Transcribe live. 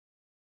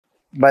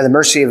By the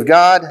mercy of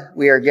God,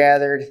 we are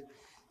gathered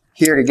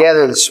here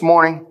together this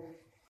morning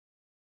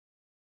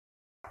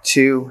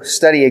to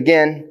study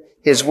again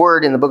His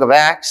Word in the book of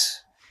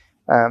Acts,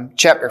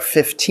 chapter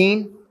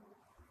 15.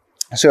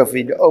 So if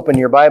you'd open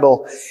your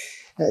Bible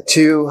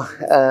to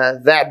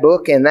that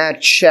book and that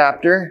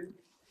chapter,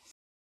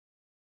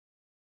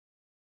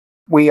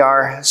 we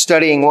are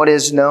studying what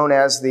is known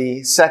as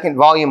the second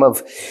volume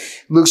of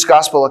Luke's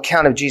Gospel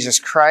account of Jesus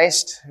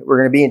Christ. We're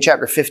going to be in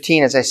chapter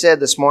 15, as I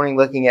said this morning,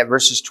 looking at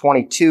verses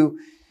 22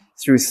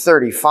 through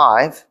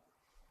 35.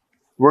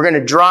 I'm going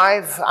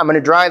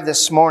to drive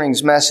this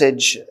morning's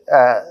message,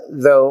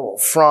 though,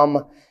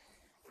 from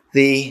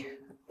the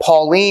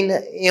Pauline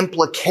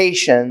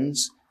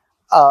implications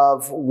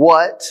of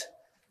what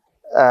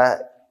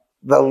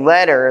the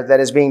letter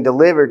that is being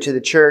delivered to the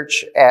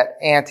church at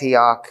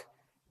Antioch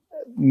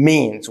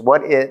means,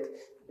 what it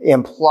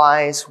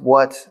implies,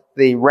 what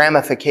the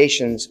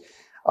ramifications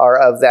are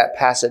of that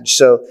passage.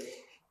 So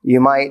you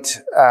might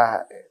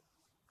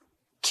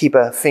keep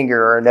a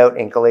finger or a note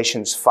in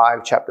Galatians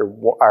 5,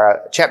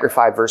 chapter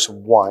 5, verse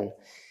 1.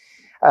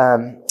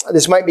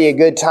 This might be a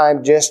good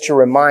time just to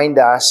remind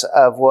us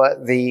of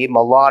what the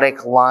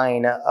melodic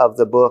line of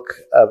the book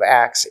of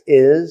Acts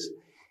is.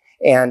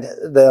 And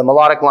the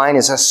melodic line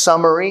is a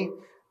summary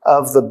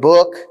of the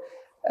book,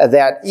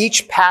 that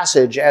each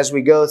passage as we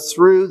go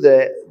through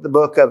the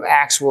book of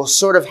Acts will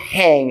sort of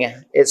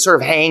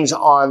hangs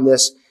on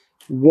this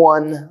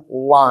one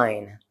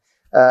line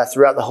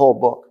throughout the whole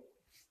book.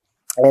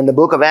 And the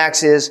book of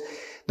Acts is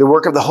the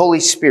work of the Holy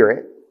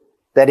Spirit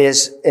that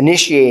is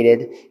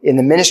initiated in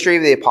the ministry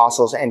of the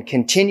apostles and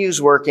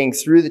continues working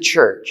through the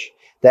church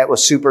that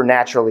was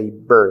supernaturally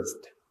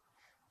birthed.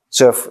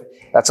 So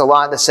that's a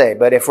lot to say,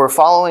 but if we're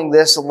following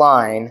this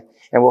line,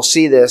 and we'll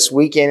see this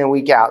week in and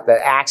week out,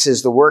 that Acts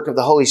is the work of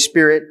the Holy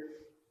Spirit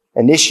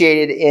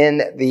initiated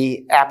in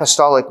the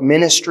apostolic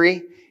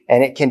ministry,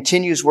 and it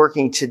continues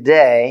working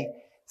today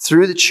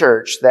through the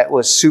church that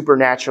was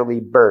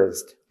supernaturally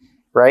birthed,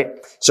 right?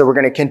 So we're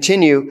going to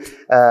continue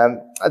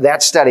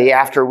that study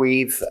after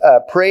we've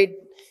prayed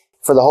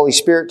for the Holy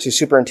Spirit to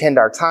superintend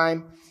our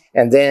time,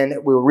 and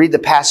then we'll read the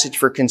passage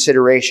for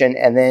consideration,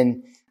 and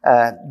then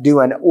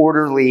do an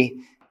orderly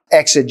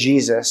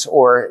exegesis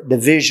or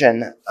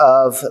division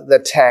of the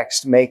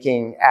text,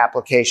 making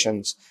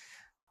applications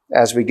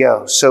as we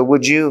go. So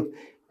would you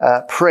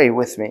pray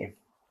with me?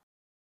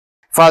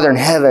 Father in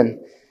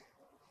heaven,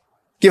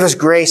 give us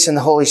grace in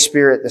the Holy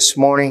Spirit this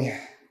morning,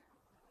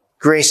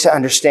 grace to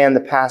understand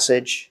the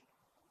passage,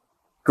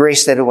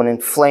 grace that it will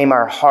inflame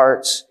our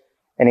hearts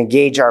and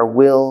engage our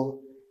will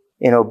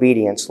in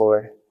obedience,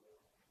 Lord.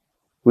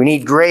 We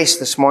need grace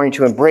this morning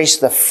to embrace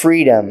the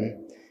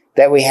freedom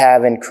that we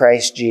have in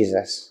Christ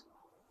Jesus.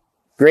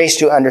 Grace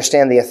to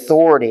understand the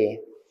authority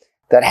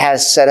that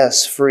has set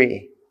us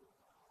free.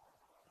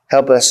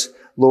 Help us,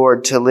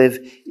 Lord, to live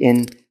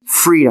in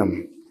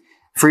freedom.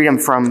 Freedom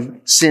from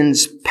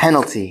sin's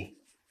penalty.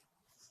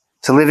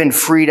 To live in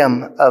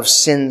freedom of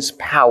sin's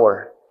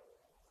power.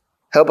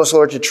 Help us,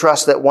 Lord, to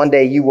trust that one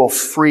day you will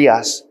free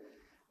us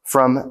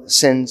from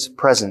sin's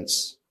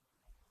presence.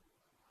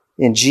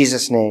 In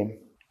Jesus' name,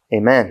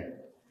 amen.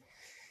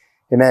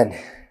 Amen.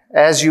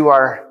 As you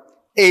are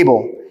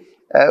able,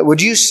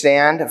 would you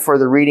stand for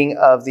the reading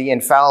of the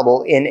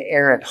infallible,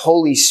 inerrant,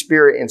 Holy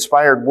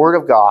Spirit-inspired Word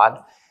of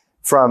God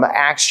from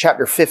Acts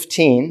chapter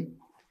 15,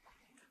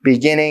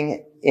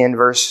 beginning in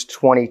verse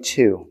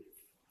 22.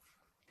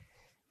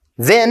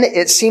 Then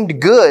it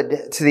seemed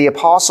good to the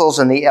apostles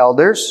and the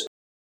elders,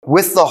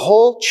 with the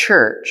whole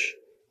church,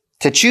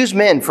 to choose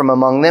men from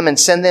among them and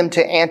send them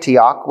to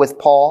Antioch with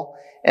Paul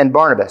and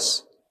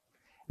Barnabas.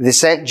 They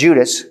sent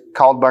Judas,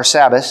 called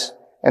Barsabbas,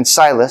 and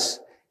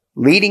Silas,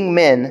 leading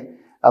men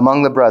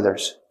among the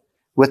brothers,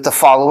 with the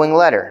following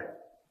letter.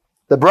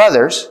 The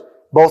brothers,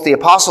 both the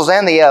apostles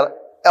and the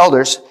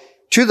elders,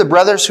 to the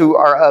brothers who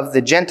are of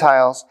the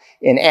Gentiles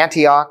in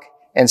Antioch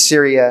and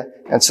Syria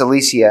and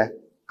Cilicia,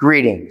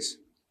 greetings.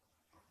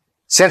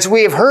 Since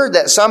we have heard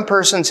that some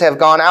persons have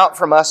gone out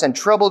from us and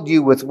troubled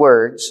you with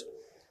words,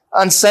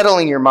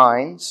 unsettling your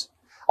minds,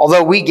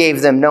 although we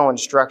gave them no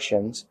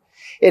instructions,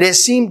 it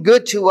has seemed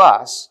good to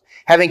us,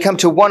 having come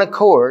to one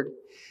accord,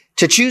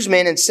 to choose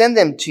men and send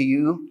them to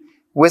you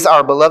with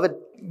our beloved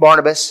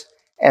Barnabas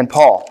and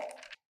Paul,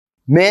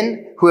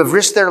 men who have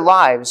risked their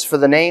lives for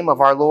the name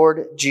of our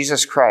Lord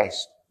Jesus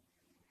Christ.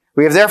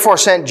 We have therefore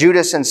sent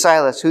Judas and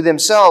Silas, who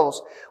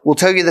themselves will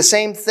tell you the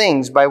same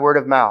things by word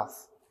of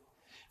mouth.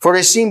 For it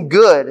has seemed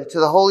good to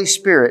the Holy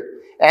Spirit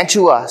and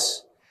to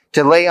us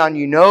to lay on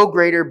you no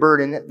greater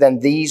burden than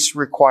these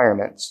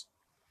requirements,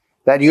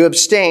 that you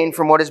abstain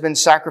from what has been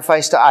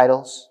sacrificed to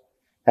idols,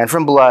 and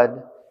from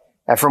blood,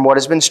 and from what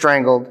has been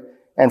strangled,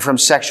 and from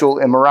sexual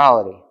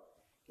immorality.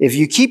 If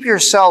you keep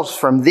yourselves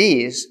from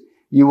these,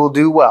 you will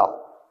do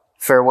well.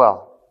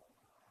 Farewell.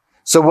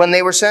 So when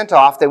they were sent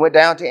off, they went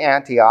down to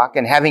Antioch,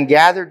 and having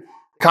gathered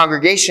the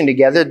congregation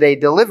together, they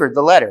delivered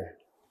the letter.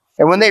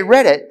 And when they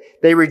read it,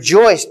 they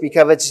rejoiced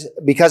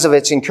because of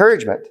its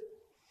encouragement.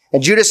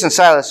 And Judas and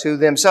Silas, who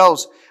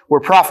themselves were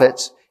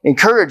prophets,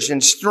 encouraged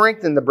and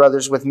strengthened the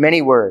brothers with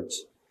many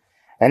words.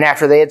 And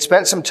after they had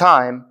spent some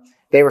time,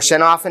 they were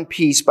sent off in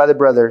peace by the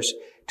brothers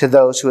to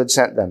those who had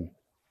sent them.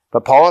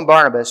 But Paul and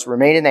Barnabas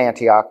remained in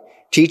Antioch,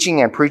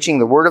 teaching and preaching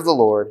the word of the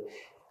Lord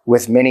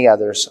with many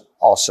others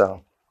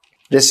also.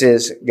 This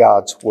is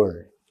God's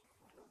word.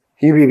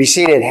 You may be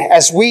seated.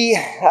 As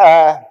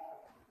I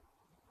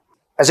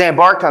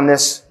embarked on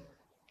this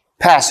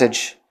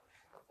passage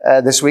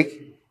this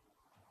week,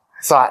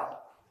 I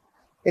thought,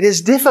 it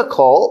is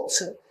difficult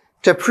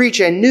to preach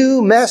a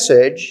new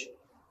message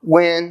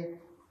when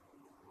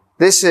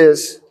this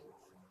is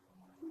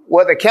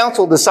what the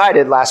council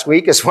decided last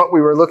week, is what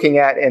we were looking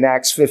at in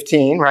Acts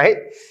 15, right?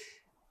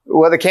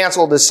 What the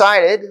council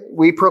decided,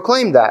 we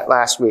proclaimed that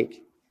last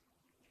week.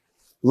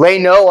 Lay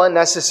no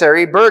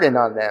unnecessary burden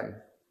on them.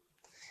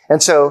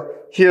 And so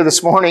here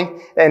this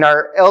morning in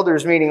our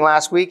elders meeting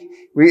last week,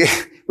 we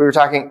were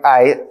talking,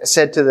 I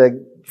said to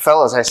the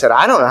fellows, I said,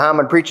 I don't know how I'm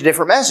going to preach a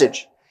different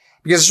message,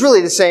 because it's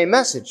really the same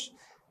message.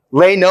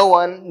 Lay no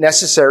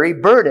unnecessary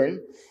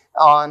burden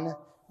on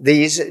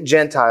these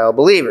Gentile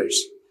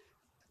believers.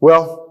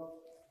 Well,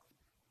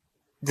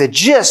 the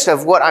gist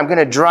of what I'm going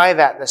to drive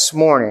at this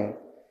morning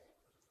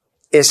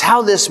is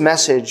how this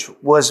message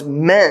was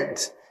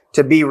meant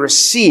to be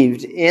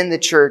received in the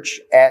church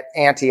at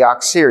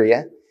Antioch,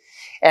 Syria,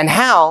 and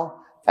how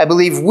I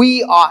believe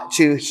we ought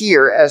to,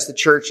 here as the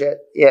church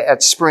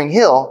at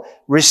Springhill,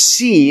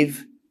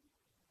 receive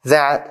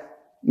that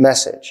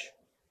message.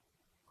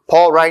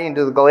 Paul, writing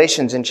to the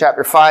Galatians in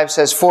chapter 5,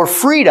 says, "For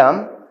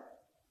freedom,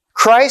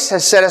 Christ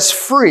has set us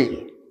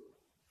free.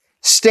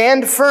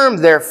 Stand firm,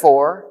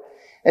 therefore,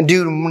 and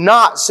do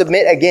not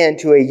submit again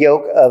to a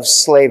yoke of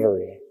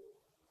slavery."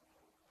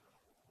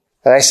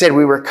 And I said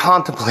we were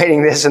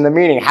contemplating this in the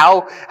meeting.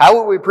 How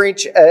would we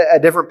preach a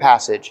different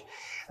passage?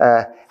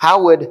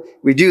 How would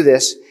we do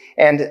this?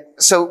 And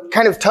so,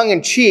 kind of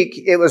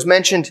tongue-in-cheek, it was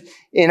mentioned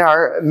in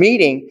our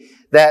meeting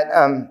that,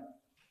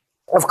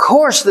 of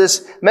course,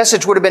 this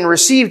message would have been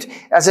received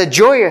as a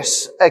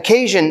joyous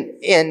occasion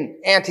in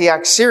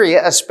Antioch,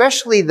 Syria,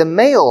 especially the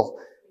male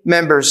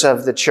members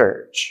of the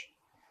church,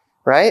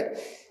 right?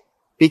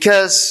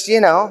 Because,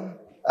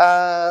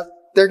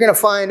 they're going to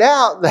find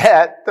out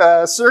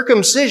that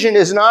circumcision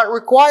is not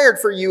required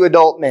for you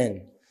adult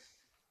men.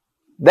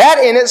 That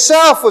in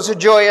itself was a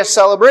joyous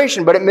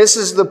celebration, but it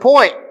misses the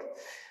point.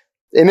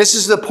 It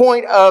misses the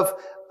point of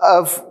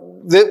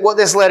what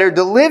this letter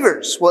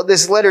delivers. What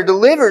this letter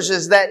delivers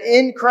is that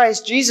in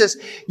Christ Jesus,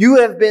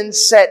 you have been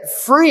set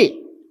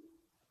free.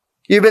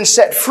 You've been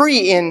set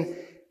free in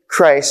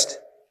Christ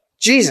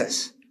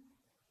Jesus.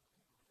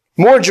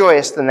 More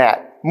joyous than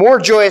that. More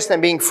joyous than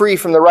being free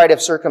from the rite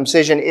of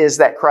circumcision is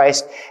that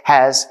Christ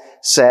has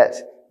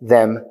set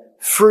them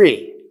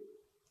free.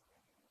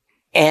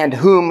 And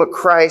whom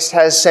Christ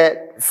has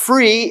set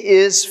free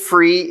is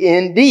free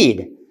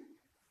indeed.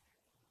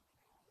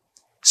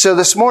 So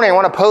this morning I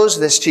want to pose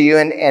this to you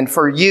and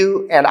for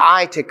you and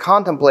I to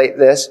contemplate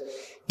this.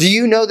 Do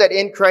you know that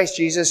in Christ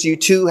Jesus you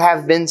too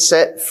have been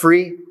set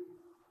free?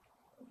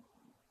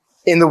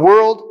 In the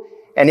world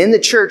and in the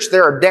church,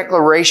 there are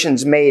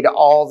declarations made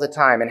all the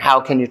time. And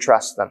how can you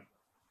trust them?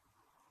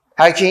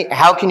 How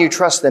can you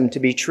trust them to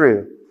be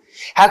true?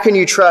 How can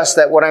you trust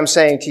that what I'm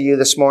saying to you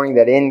this morning,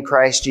 that in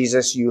Christ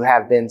Jesus you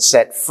have been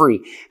set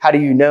free? How do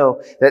you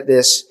know that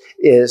this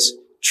is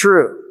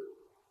true?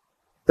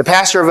 The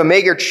pastor of a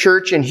mega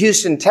church in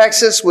Houston,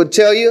 Texas would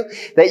tell you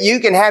that you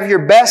can have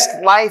your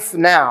best life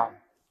now.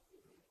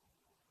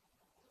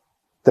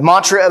 The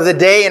mantra of the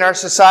day in our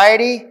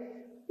society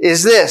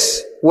is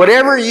this: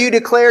 whatever you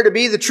declare to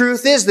be the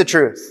truth is the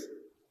truth.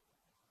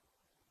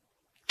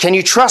 Can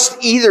you trust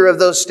either of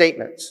those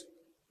statements?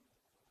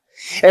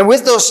 And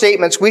with those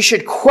statements, we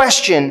should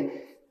question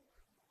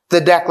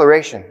the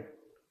declaration.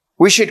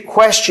 We should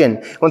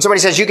question when somebody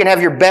says you can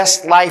have your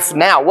best life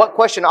now. What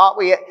question ought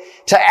we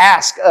to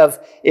ask of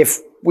if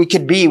we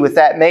could be with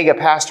that mega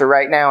pastor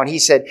right now and he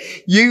said,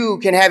 you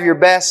can have your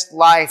best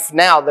life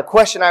now? The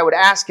question I would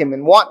ask him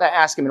and want to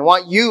ask him and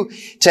want you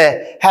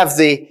to have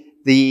the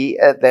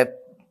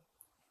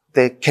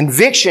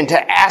conviction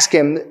to ask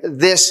him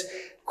this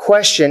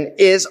question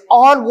is,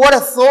 on what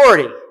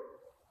authority?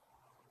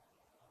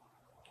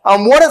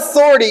 On what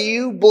authority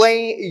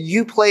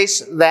you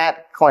place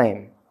that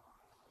claim?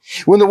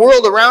 When the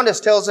world around us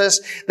tells us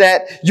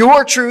that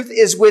your truth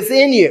is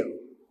within you,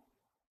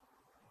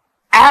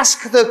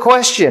 ask the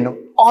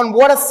question, on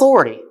what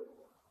authority?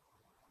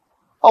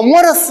 On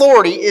what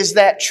authority is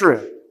that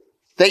true?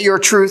 That your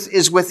truth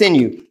is within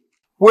you?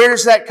 Where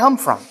does that come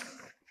from?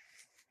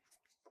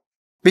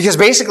 Because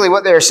basically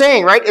what they're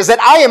saying, right, is that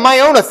I am my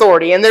own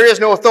authority and there is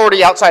no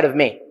authority outside of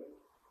me.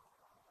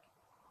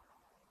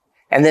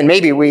 And then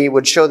maybe we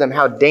would show them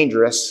how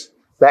dangerous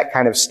that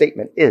kind of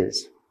statement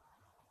is.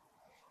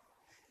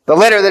 The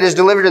letter that is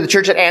delivered to the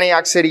church at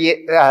Antioch,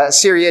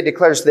 Syria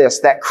declares this,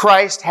 that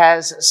Christ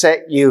has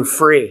set you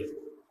free.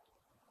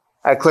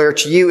 I declare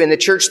to you in the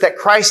church that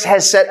Christ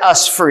has set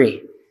us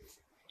free.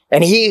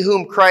 And he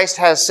whom Christ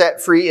has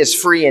set free is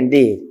free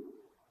indeed.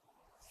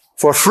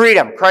 For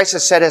freedom, Christ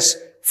has set us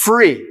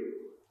free.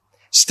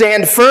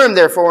 Stand firm,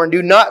 therefore, and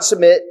do not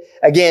submit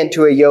again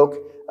to a yoke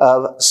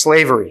of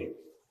slavery.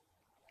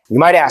 You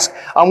might ask,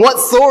 on what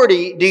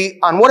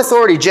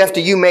authority, Jeff,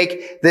 do you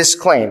make this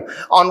claim?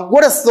 On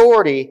what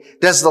authority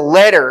does the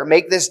letter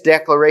make this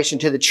declaration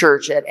to the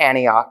church at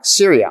Antioch,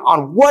 Syria?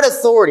 On what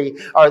authority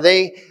are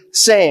they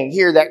saying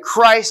here that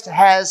Christ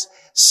has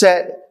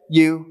set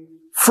you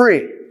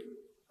free?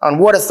 On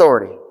what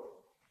authority?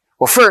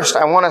 Well, first,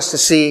 I want us to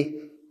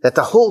see that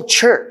the whole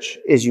church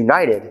is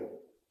united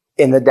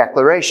in the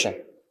declaration.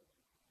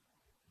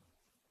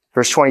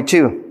 Verse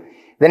 22,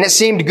 then it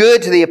seemed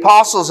good to the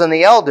apostles and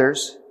the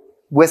elders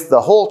with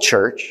the whole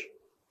church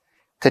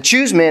to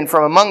choose men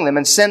from among them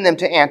and send them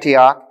to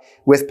Antioch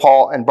with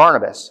Paul and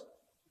Barnabas.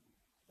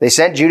 They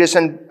sent Judas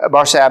and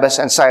Barsabbas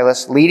and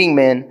Silas, leading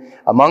men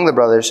among the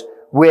brothers,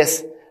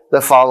 with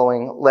the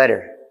following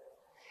letter.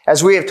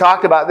 As we have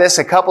talked about this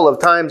a couple of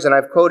times, and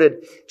I've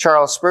quoted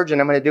Charles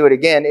Spurgeon, I'm going to do it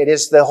again. It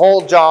is the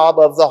whole job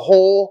of the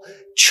whole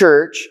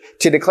church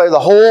to declare the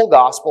whole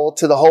gospel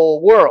to the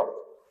whole world.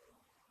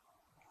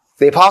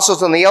 The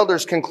apostles and the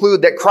elders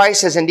conclude that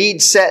Christ has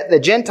indeed set the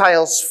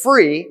Gentiles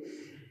free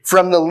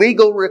from the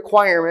legal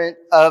requirement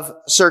of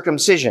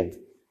circumcision.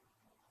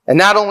 And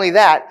not only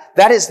that,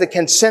 that is the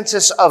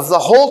consensus of the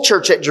whole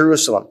church at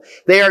Jerusalem.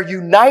 They are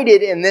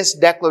united in this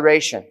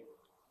declaration.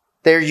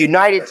 They are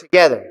united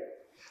together.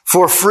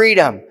 For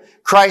freedom,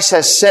 Christ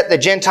has set the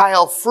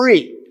Gentile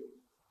free.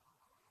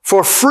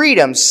 For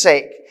freedom's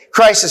sake,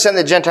 Christ has set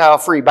the Gentile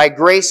free by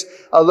grace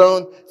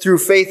alone, through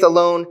faith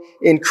alone,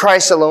 in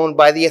Christ alone,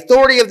 by the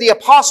authority of the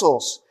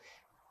apostles,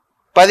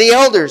 by the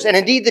elders, and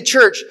indeed the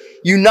church,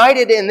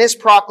 united in this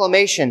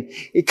proclamation,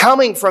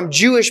 coming from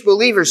Jewish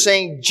believers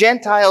saying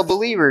Gentile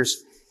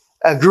believers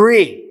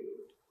agree.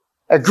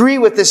 Agree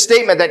with this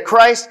statement that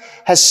Christ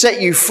has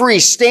set you free.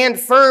 Stand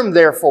firm,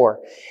 therefore,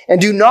 and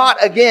do not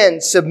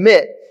again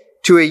submit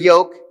to a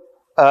yoke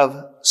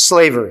of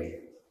slavery.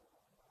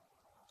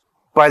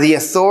 By the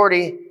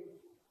authority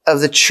of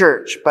the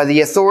church, by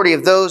the authority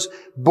of those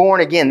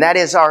born again, that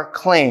is our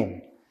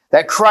claim,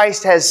 that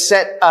Christ has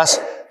set us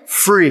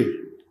free.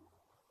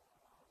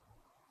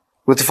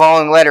 With the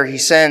following letter, he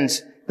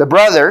sends the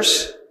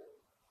brothers,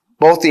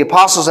 both the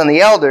apostles and the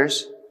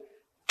elders,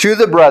 to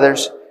the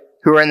brothers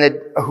who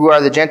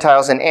are the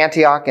Gentiles in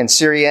Antioch and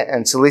Syria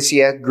and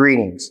Cilicia,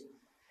 greetings.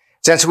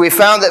 Since we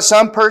found that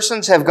some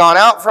persons have gone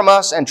out from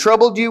us and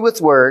troubled you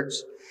with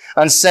words,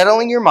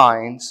 unsettling your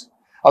minds,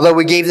 although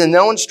we gave them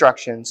no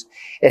instructions,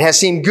 it has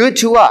seemed good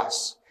to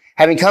us,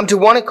 having come to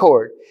one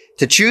accord,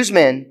 to choose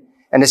men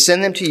and to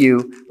send them to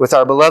you with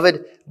our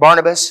beloved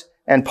Barnabas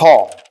and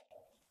Paul,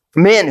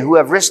 men who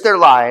have risked their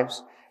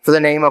lives for the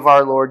name of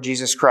our Lord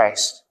Jesus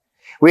Christ.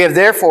 We have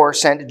therefore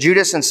sent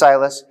Judas and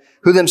Silas,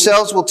 who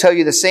themselves will tell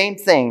you the same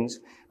things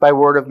by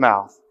word of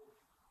mouth.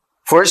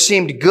 For it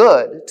seemed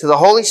good to the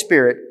Holy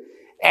Spirit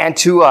and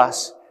to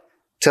us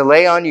to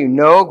lay on you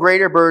no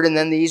greater burden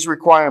than these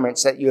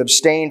requirements, that you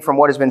abstain from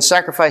what has been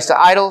sacrificed to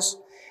idols,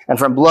 and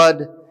from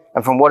blood,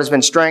 and from what has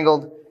been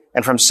strangled,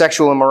 and from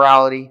sexual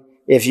immorality.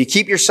 If you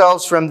keep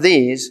yourselves from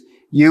these,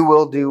 you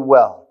will do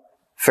well.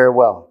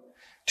 Farewell.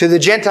 To the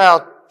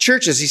Gentile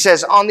churches, he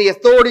says, on the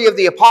authority of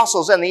the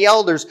apostles and the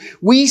elders,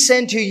 we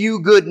send to you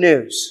good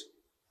news.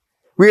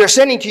 We are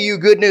sending to you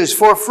good news.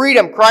 For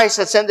freedom, Christ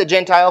has sent the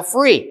Gentile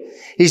free.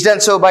 He's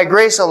done so by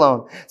grace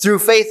alone, through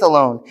faith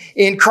alone,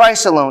 in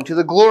Christ alone, to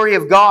the glory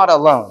of God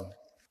alone.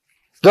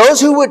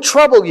 Those who would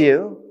trouble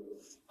you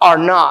are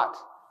not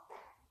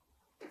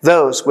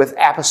those with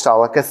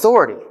apostolic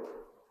authority.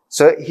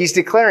 So he's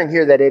declaring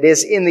here that it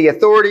is in the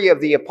authority of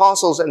the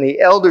apostles and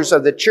the elders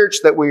of the church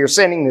that we are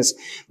sending this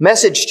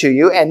message to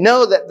you. And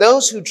know that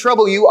those who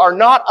trouble you are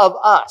not of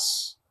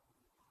us.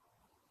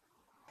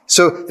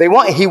 So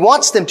he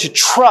wants them to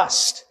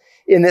trust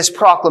in this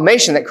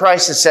proclamation that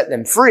Christ has set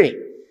them free.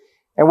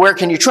 And where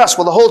can you trust?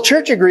 Well, the whole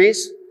church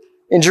agrees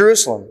in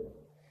Jerusalem.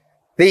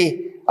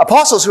 The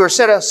apostles who are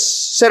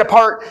set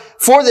apart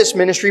for this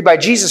ministry by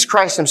Jesus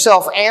Christ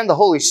himself and the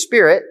Holy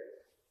Spirit,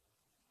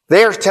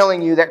 they are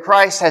telling you that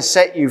Christ has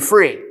set you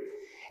free.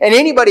 And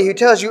anybody who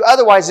tells you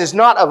otherwise is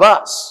not of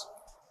us.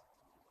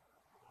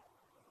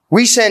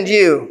 We send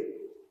you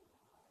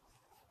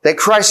that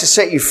Christ has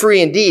set you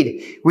free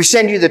indeed. We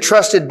send you the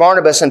trusted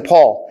Barnabas and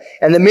Paul,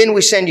 and the men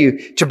we send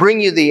you to bring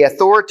you the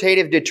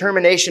authoritative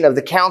determination of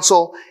the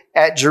council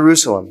at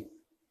Jerusalem.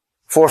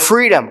 For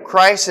freedom,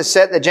 Christ has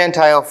set the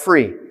Gentile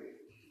free.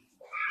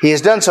 He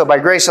has done so by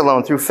grace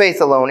alone, through faith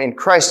alone, in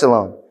Christ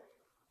alone.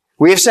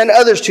 We have sent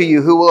others to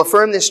you who will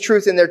affirm this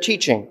truth in their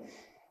teaching.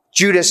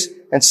 Judas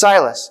and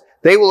Silas.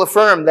 They will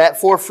affirm that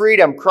for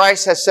freedom,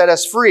 Christ has set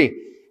us free.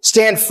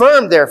 Stand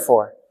firm,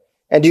 therefore,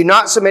 and do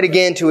not submit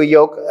again to a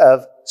yoke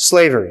of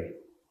slavery.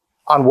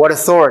 On what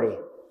authority?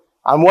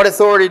 On what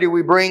authority do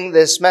we bring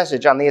this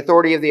message? On the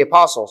authority of the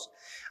apostles,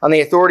 on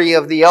the authority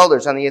of the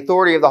elders, on the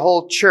authority of the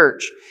whole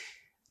church.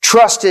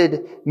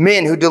 Trusted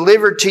men who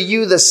delivered to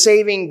you the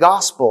saving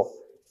gospel,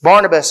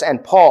 Barnabas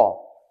and Paul.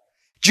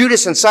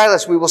 Judas and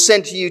Silas we will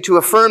send to you to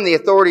affirm the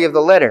authority of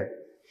the letter.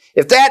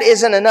 If that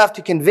isn't enough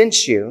to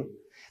convince you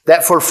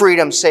that for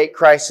freedom's sake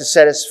Christ has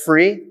set us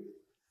free,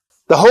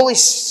 The Holy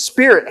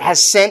Spirit has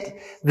sent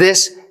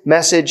this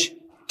message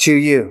to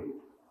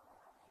you.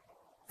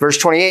 Verse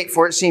 28,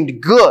 for it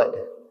seemed good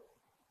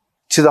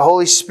to the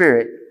Holy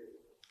Spirit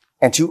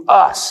and to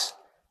us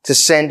to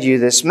send you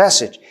this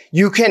message.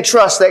 You can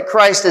trust that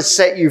Christ has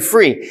set you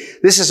free.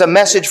 This is a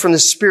message from the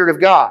Spirit of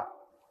God.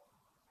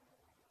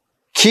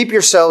 Keep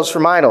yourselves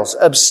from idols.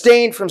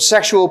 Abstain from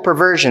sexual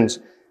perversions.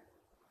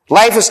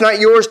 Life is not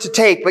yours to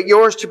take, but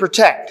yours to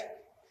protect.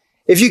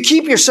 If you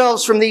keep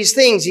yourselves from these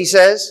things, he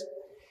says,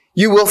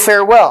 you will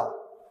fare well.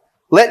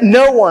 Let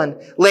no one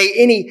lay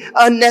any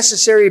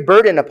unnecessary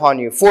burden upon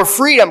you. For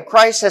freedom,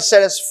 Christ has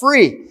set us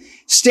free.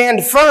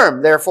 Stand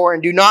firm, therefore,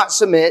 and do not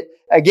submit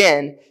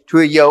again to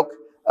a yoke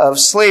of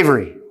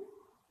slavery.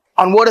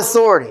 On what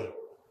authority?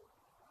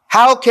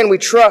 How can we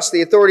trust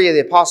the authority of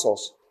the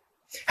apostles?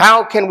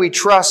 How can we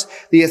trust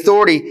the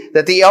authority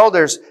that the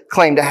elders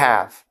claim to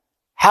have?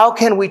 How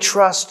can we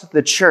trust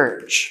the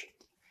church?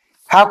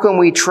 How can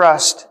we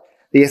trust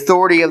the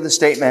authority of the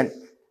statement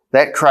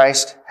that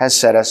Christ has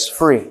set us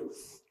free?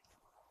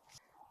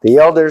 The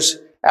elders'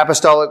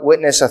 apostolic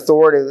witness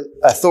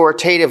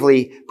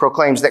authoritatively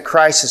proclaims that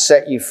Christ has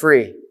set you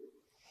free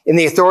in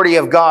the authority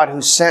of God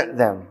who sent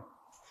them.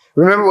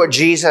 Remember what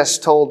Jesus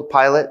told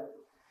Pilate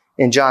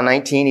in John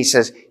 19? He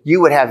says,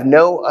 you would have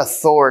no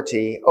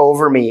authority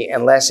over me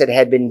unless it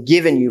had been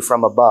given you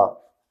from above.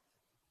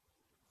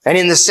 And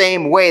in the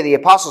same way, the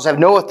apostles have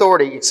no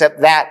authority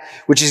except that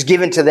which is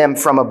given to them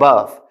from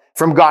above,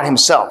 from God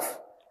himself.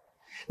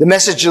 The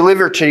message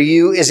delivered to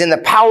you is in the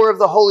power of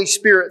the Holy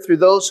Spirit through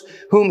those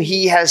whom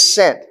he has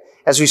sent,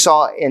 as we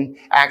saw in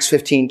Acts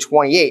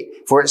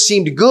 15:28. For it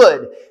seemed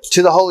good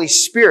to the Holy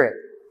Spirit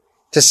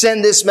to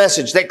send this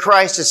message that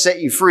Christ has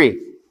set you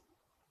free.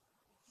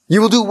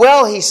 You will do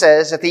well, he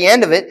says, at the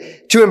end of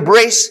it, to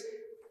embrace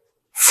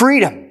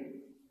freedom.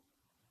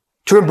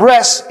 To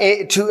embrace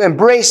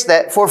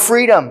that for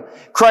freedom,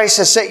 Christ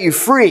has set you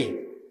free.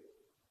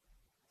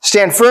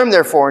 Stand firm,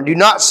 therefore, and do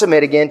not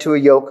submit again to a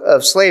yoke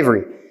of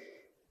slavery.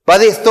 By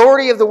the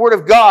authority of the Word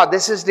of God,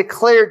 this is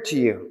declared to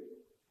you.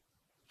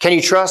 Can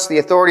you trust the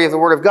authority of the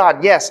Word of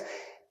God? Yes.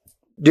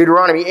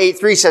 Deuteronomy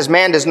 8:3 says,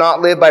 man does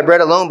not live by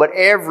bread alone, but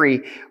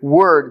every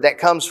word that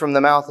comes from the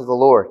mouth of the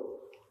Lord.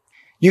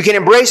 You can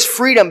embrace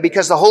freedom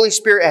because the Holy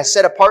Spirit has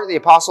set apart the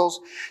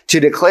apostles to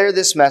declare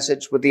this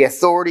message with the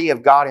authority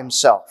of God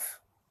himself.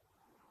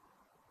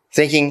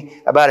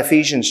 Thinking about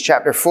Ephesians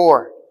chapter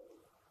 4,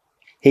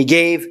 he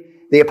gave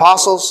the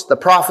apostles, the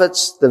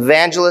prophets, the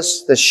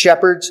evangelists, the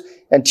shepherds,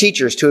 and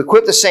teachers to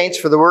equip the saints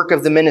for the work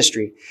of the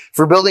ministry,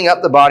 for building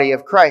up the body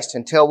of Christ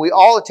until we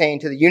all attain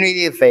to the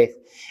unity of faith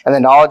and the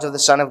knowledge of the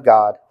Son of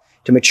God,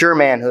 to mature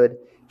manhood,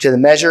 to the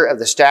measure of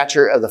the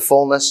stature of the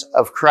fullness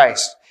of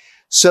Christ,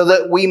 so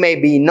that we may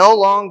be no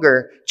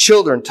longer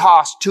children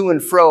tossed to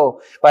and fro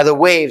by the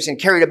waves and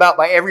carried about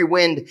by every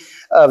wind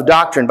of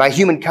doctrine, by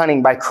human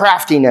cunning, by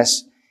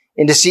craftiness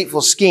in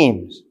deceitful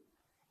schemes.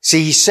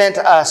 See, he sent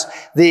us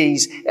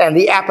these and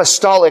the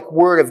apostolic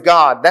word of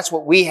God. That's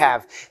what we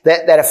have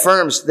that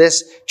affirms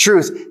this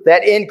truth,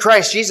 that in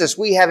Christ Jesus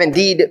we have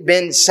indeed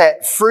been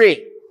set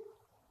free.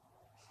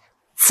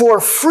 For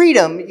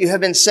freedom you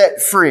have been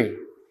set free.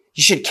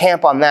 You should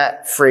camp on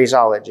that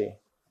phraseology.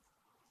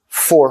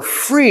 For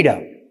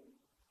freedom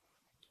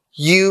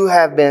you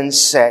have been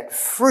set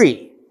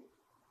free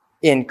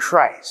in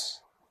Christ.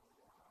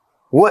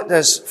 What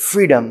does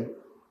freedom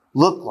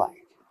look like?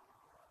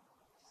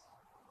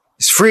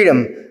 Is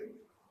freedom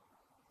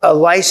a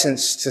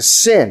license to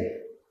sin?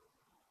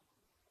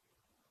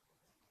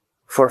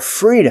 For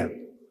freedom,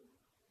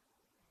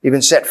 you've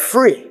been set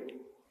free.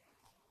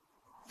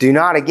 Do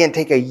not again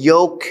take a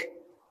yoke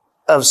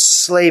of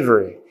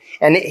slavery.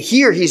 And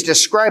here he's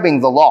describing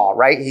the law,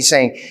 right? He's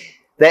saying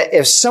that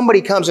if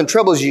somebody comes and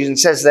troubles you and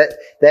says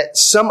that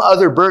some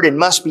other burden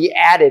must be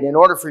added in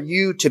order for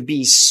you to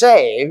be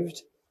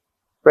saved,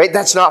 right?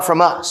 That's not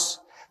from us.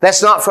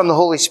 That's not from the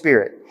Holy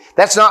Spirit.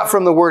 That's not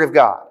from the Word of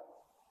God.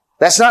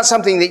 That's not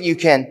something that you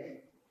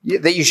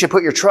should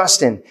put your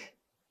trust in.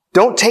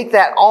 Don't take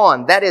that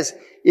on. That is,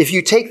 if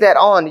you take that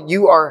on,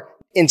 you are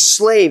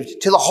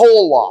enslaved to the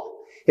whole law.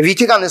 If you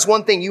take on this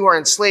one thing, you are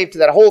enslaved to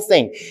that whole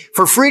thing.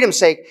 For freedom's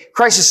sake,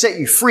 Christ has set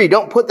you free.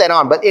 Don't put that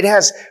on. But it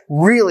has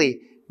really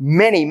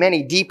many,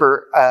 many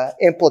deeper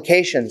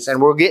implications,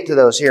 and we'll get to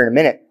those here in a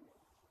minute.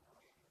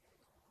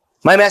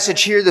 My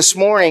message here this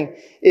morning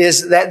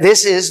is that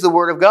this is the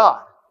Word of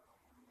God.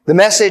 The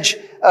message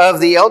of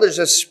the elders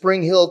of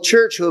Springhill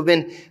Church who have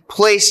been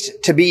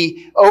placed to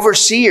be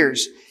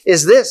overseers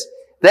is this,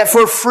 that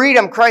for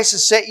freedom Christ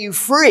has set you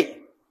free.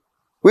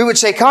 We would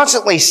say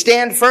constantly,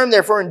 stand firm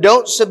therefore and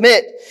don't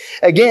submit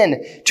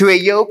again to a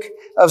yoke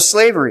of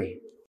slavery.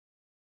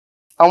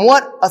 On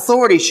what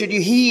authority should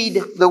you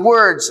heed the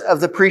words of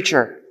the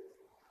preacher?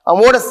 On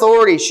what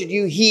authority should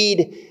you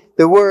heed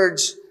the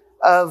words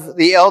of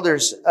the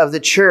elders of the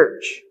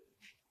church?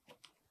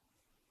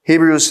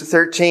 Hebrews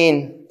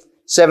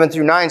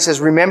 13:7-9 says,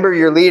 remember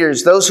your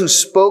leaders, those who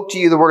spoke to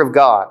you the word of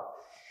God.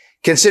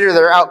 Consider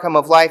their outcome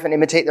of life and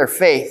imitate their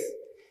faith.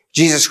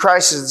 Jesus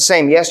Christ is the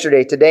same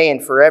yesterday, today,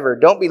 and forever.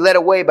 Don't be led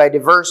away by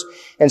diverse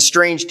and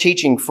strange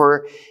teaching,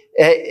 for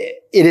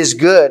it is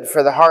good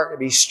for the heart to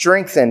be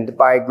strengthened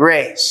by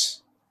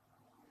grace.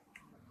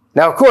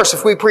 Now, of course,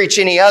 if we preach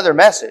any other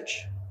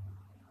message,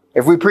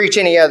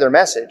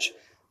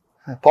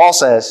 Paul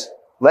says,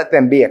 let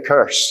them be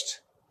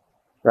accursed.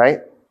 Right?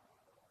 The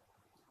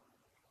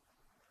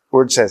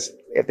word says,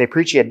 if they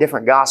preach you a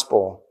different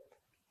gospel,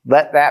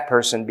 let that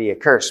person be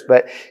accursed.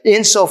 But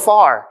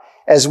insofar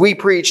as we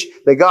preach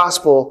the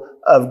gospel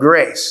of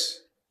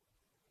grace,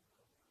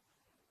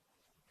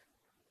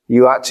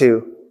 you ought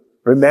to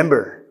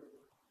remember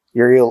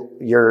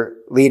your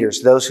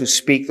leaders, those who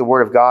speak the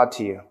word of God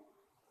to you.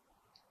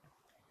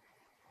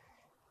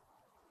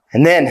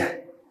 And then,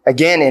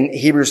 again in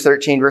Hebrews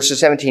 13, verses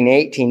 17 and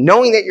 18,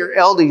 knowing that your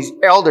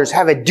elders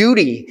have a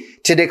duty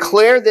to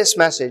declare this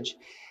message,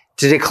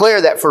 to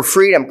declare that for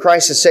freedom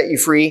Christ has set you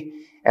free,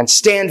 and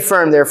stand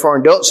firm, therefore,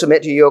 and don't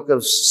submit to a yoke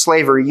of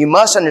slavery. You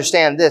must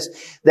understand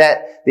this,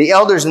 that the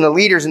elders and the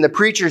leaders and the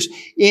preachers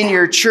in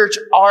your church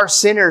are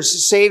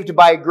sinners saved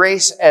by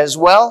grace as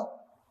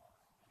well.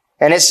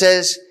 And it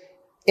says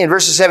in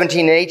verses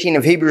 17 and 18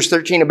 of Hebrews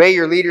 13, obey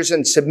your leaders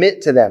and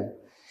submit to them,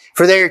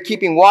 for they are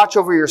keeping watch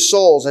over your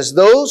souls as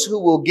those who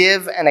will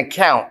give an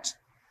account.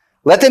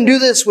 Let them do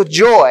this with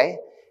joy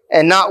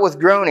and not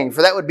with groaning,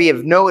 for that would be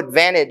of no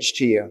advantage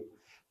to you.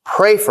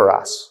 Pray for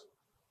us,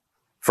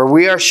 for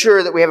we are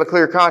sure that we have a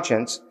clear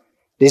conscience,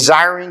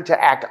 desiring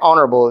to act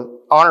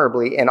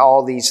honorably in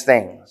all these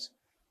things.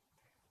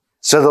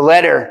 So the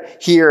letter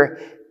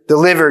here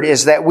delivered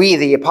is that we,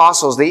 the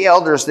apostles, the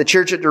elders, the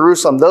church at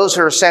Jerusalem, those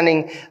who are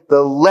sending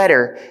the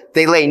letter,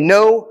 they lay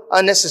no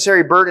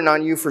unnecessary burden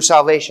on you for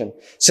salvation.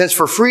 Since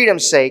for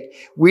freedom's sake,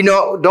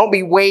 don't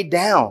be weighed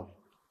down.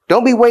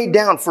 Don't be weighed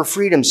down for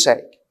freedom's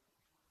sake.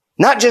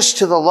 Not just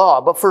to the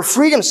law, but for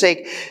freedom's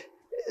sake.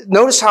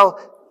 Notice how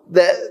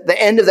the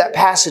end of that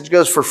passage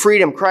goes, for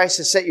freedom Christ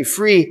has set you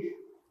free.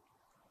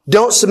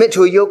 Don't submit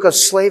to a yoke of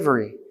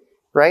slavery,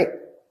 right?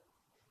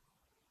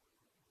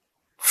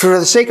 For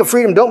the sake of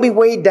freedom, don't be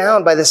weighed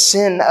down by the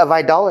sin of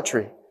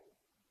idolatry.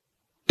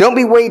 Don't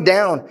be weighed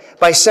down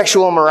by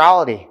sexual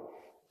immorality.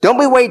 Don't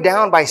be weighed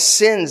down by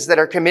sins that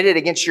are committed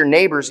against your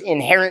neighbor's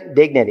inherent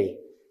dignity.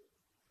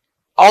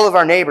 All of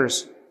our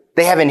neighbors,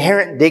 they have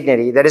inherent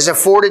dignity that is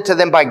afforded to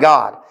them by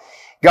God.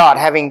 God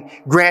having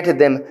granted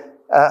them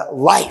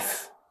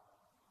life.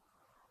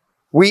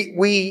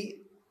 We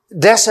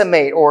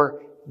decimate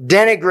or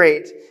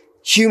denigrate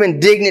human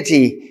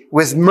dignity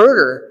with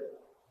murder.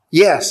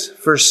 Yes,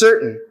 for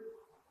certain.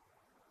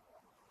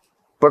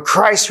 But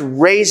Christ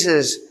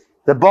raises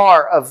the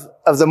bar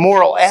of the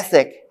moral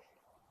ethic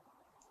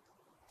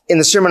in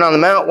the Sermon on the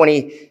Mount when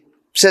he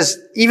says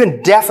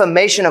even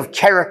defamation of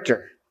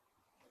character,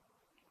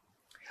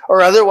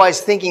 or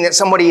otherwise thinking that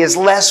somebody is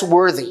less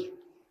worthy.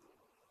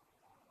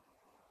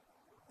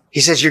 He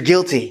says you're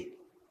guilty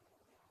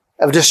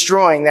of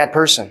destroying that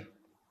person.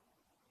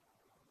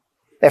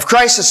 If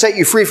Christ has set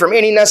you free from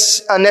any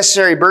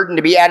unnecessary burden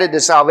to be added to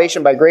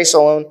salvation by grace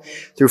alone,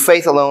 through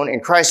faith alone, in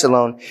Christ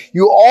alone,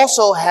 you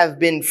also have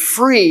been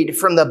freed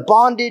from the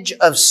bondage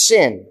of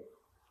sin.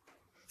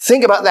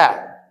 Think about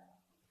that.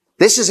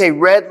 This is a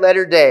red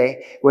letter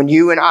day when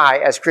you and I,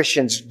 as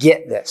Christians,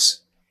 get this.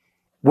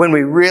 When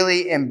we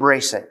really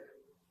embrace it.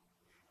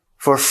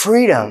 For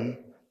freedom,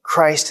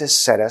 Christ has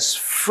set us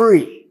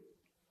free.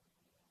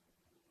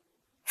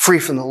 Free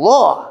from the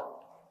law,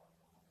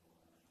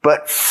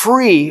 but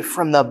free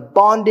from the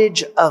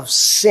bondage of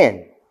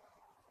sin.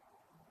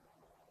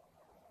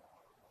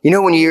 You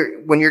know,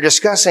 when you're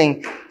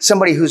discussing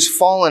somebody who's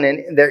fallen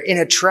and they're in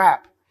a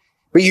trap,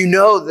 but you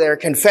know their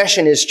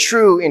confession is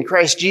true in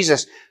Christ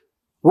Jesus,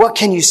 what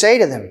can you say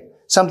to them?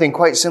 Something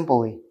quite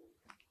simply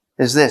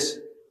is this: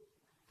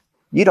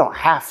 you don't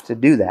have to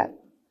do that.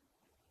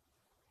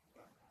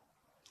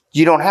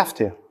 You don't have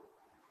to.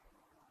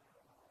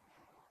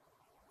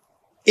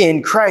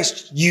 In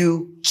Christ,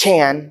 you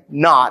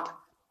cannot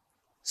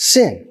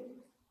sin.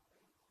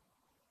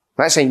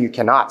 I'm not saying you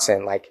cannot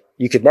sin, like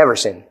you could never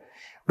sin.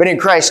 But in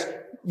Christ,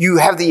 you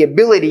have the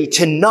ability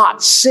to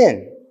not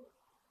sin.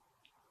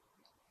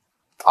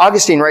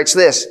 Augustine writes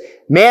this: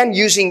 man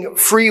using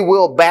free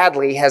will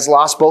badly has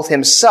lost both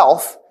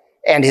himself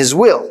and his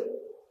will.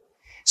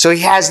 So he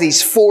has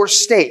these 4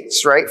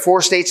 states, right?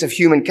 4 states of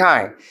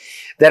humankind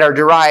that are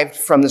derived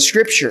from the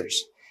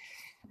scriptures.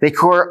 They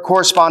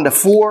correspond to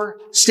 4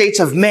 states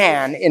of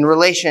man in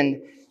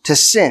relation to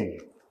sin.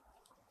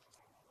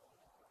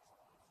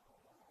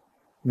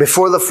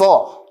 Before the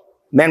fall,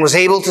 man was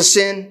able to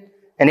sin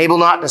and able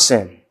not to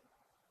sin.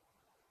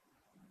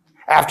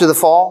 After the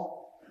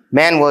fall,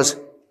 man was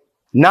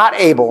not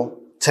able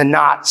to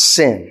not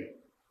sin.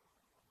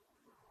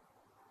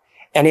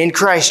 And in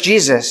Christ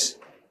Jesus,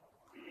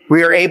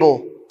 we are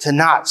able to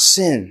not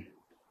sin.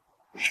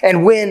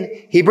 And when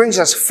he brings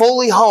us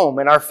fully home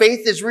and our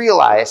faith is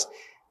realized,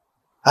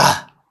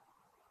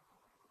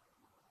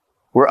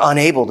 we're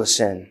unable to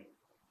sin,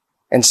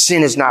 and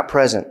sin is not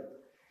present.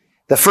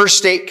 The first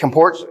state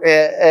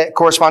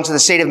corresponds to the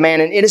state of man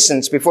in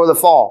innocence before the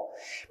fall.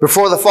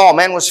 Before the fall,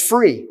 man was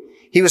free.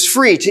 He was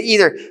free to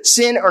either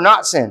sin or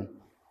not sin.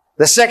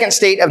 The second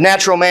state of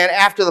natural man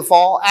after the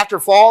fall. After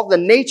fall, the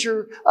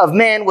nature of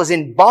man was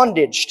in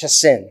bondage to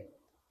sin.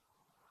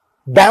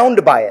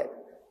 Bound by it.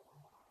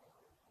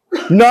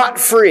 Not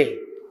free.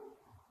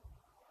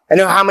 I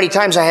know how many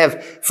times I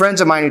have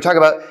friends of mine who talk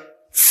about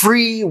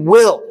free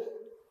will.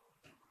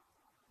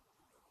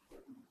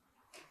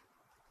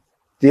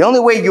 The only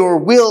way your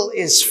will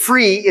is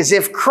free is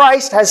if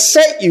Christ has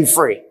set you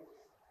free.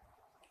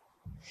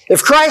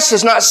 If Christ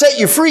has not set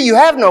you free, you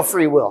have no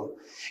free will.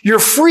 Your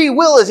free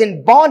will is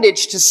in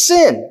bondage to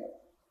sin.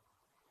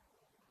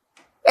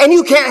 And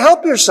you can't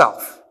help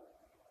yourself.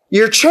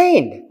 You're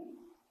chained.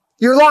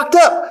 You're locked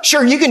up.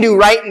 Sure, you can do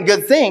right and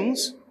good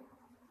things.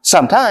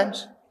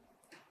 Sometimes.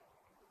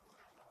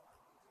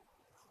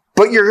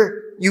 But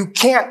you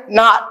can't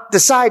not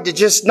decide to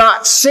just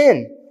not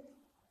sin.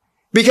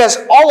 Because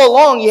all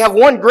along you have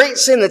one great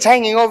sin that's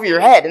hanging over your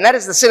head, and that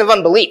is the sin of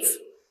unbelief.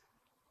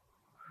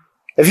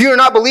 If you are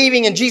not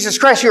believing in Jesus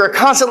Christ, you are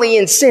constantly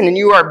in sin, and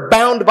you are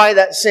bound by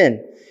that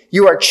sin.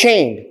 You are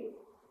chained.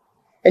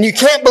 And you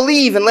can't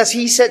believe unless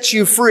He sets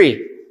you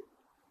free.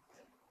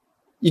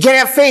 You can't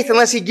have faith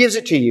unless He gives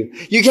it to you.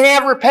 You can't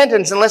have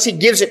repentance unless He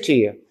gives it to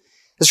you.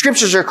 The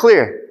Scriptures are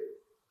clear.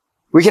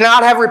 We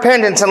cannot have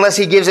repentance unless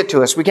He gives it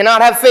to us. We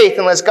cannot have faith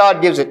unless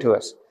God gives it to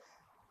us.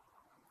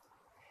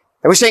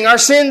 And we're saying our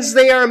sins,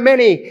 they are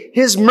many.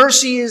 His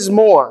mercy is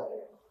more.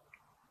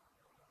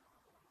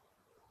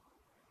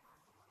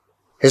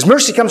 His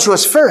mercy comes to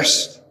us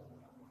first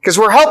because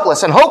we're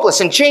helpless and hopeless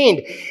and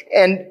chained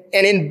and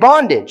in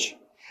bondage.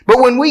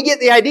 But when we get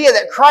the idea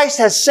that Christ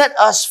has set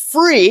us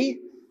free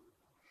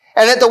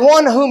and that the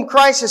one whom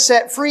Christ has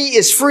set free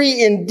is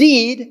free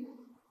indeed,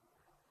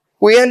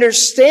 we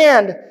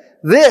understand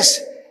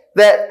this,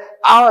 that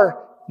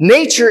our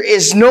nature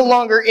is no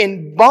longer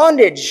in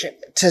bondage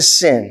to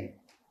sin.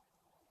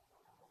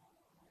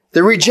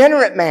 The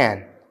regenerate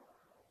man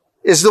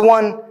is the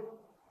one,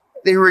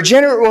 the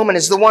regenerate woman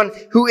is the one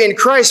who in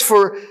Christ,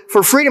 for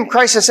freedom,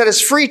 Christ has set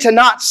us free to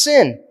not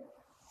sin.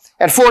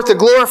 And fourth, the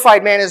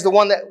glorified man is the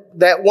one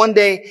that one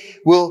day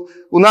will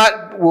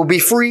be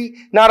free,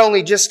 not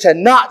only just to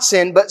not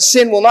sin, but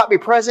sin will not be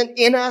present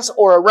in us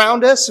or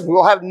around us. We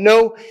will have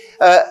no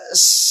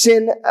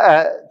sin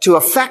to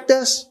affect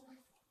us.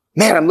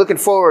 Man, I'm looking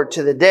forward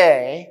to the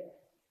day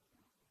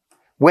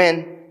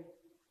when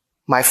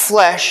my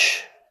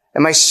flesh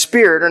and my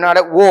spirit are not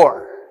at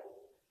war.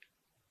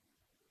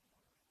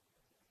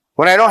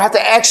 When I don't have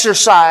to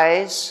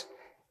exercise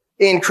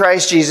in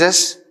Christ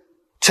Jesus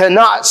to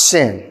not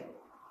sin.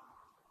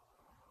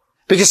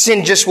 Because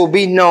sin just will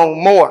be no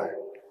more.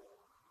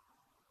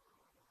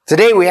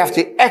 Today we have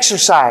to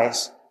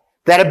exercise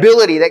that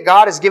ability that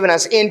God has given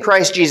us in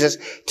Christ Jesus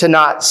to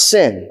not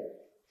sin.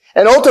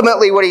 And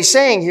ultimately what he's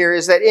saying here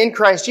is that in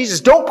Christ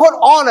Jesus, don't put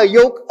on a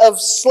yoke of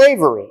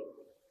slavery.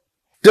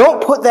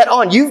 Don't put that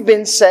on. You've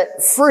been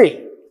set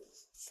free.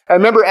 I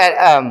remember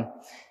I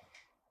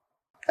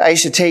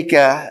used to take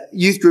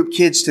youth group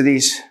kids to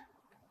these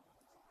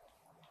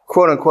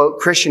quote-unquote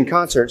Christian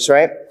concerts,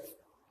 right?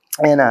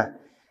 And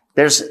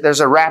there's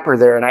a rapper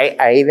there, and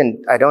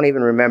I don't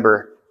even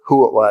remember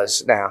who it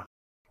was now.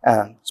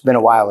 It's been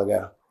a while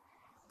ago.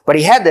 But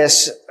he had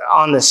this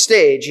on the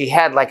stage. He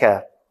had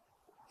a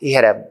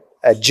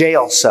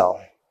jail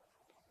cell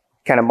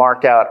kind of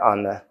marked out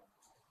on the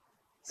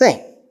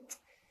thing.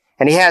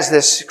 And he has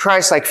this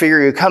Christ-like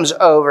figure who comes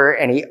over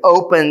and he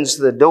opens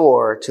the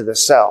door to the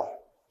cell.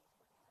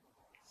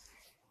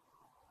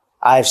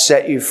 I've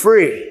set you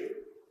free.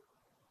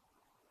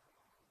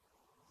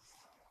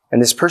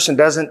 And this person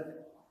doesn't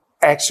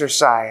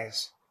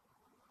exercise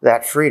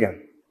that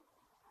freedom.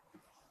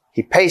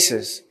 He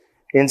paces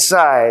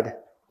inside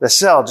the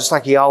cell just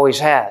like he always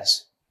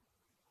has.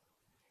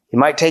 He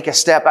might take a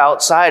step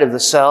outside of the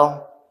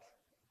cell,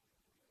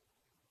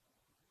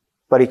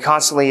 but he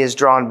constantly is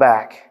drawn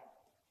back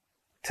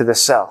to the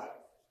cell.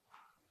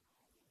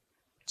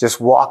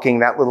 Just walking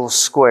that little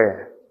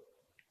square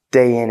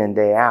day in and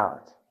day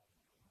out.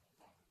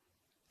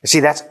 You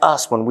see, that's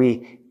us when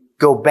we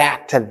go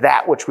back to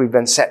that which we've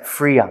been set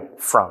free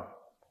from.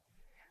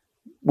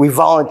 We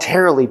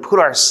voluntarily put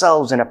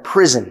ourselves in a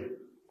prison,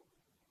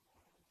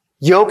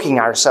 yoking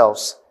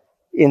ourselves,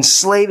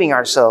 enslaving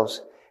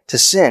ourselves to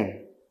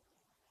sin.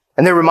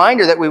 And the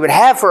reminder that we would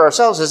have for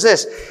ourselves is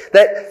this,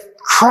 that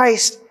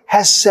Christ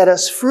has set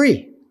us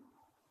free.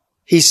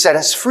 He set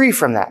us free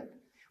from that.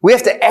 We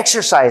have to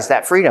exercise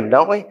that freedom,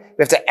 don't we? We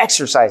have to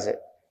exercise it.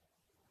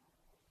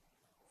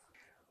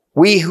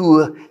 We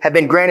who have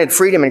been granted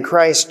freedom in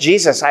Christ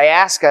Jesus, I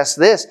ask us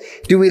this,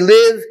 do we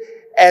live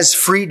as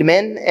freed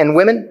men and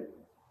women?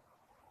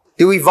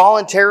 Do we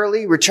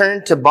voluntarily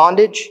return to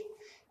bondage,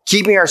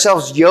 keeping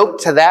ourselves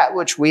yoked to that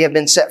which we have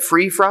been set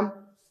free from?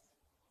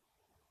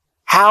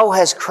 How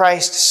has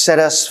Christ set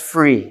us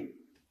free?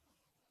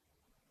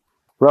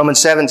 Romans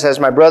 7 says,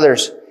 my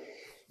brothers,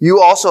 you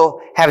also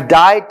have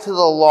died to the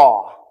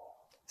law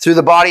through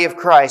the body of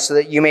Christ so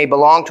that you may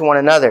belong to one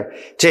another,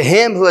 to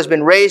Him who has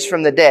been raised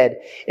from the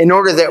dead, in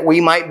order that we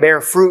might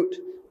bear fruit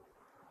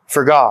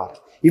for God.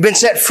 You've been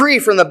set free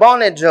from the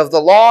bondage of the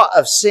law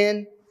of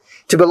sin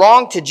to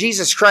belong to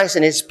Jesus Christ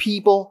and His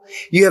people.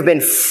 You have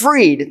been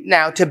freed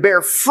now to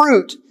bear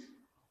fruit,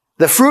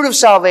 the fruit of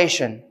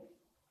salvation.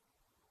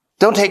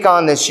 Don't take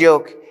on this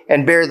yoke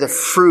and bear the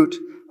fruit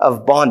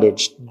of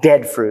bondage,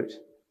 dead fruit,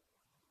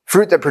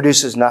 fruit that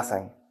produces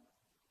nothing.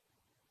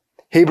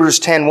 Hebrews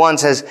 10:1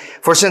 says,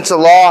 "For since the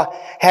law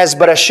has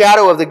but a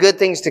shadow of the good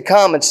things to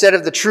come, instead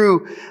of the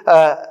true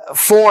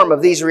form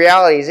of these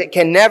realities, it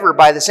can never,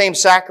 by the same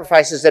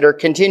sacrifices that are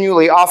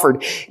continually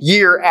offered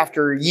year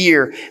after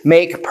year,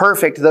 make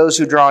perfect those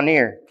who draw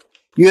near."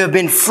 You have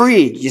been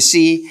freed, you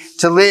see,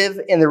 to live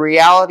in the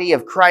reality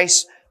of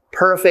Christ's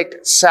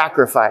perfect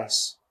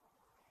sacrifice.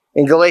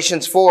 In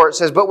Galatians 4, it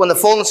says, "But when the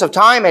fullness of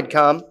time had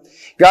come,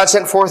 God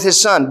sent forth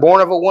His Son, born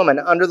of a woman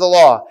under the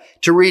law,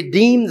 to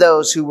redeem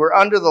those who were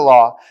under the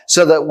law,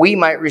 so that we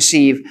might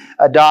receive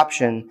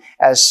adoption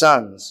as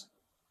sons."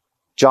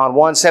 John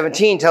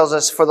 1:17 tells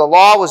us, "For the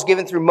law was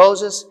given through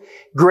Moses,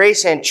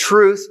 grace and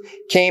truth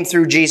came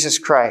through Jesus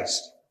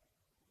Christ."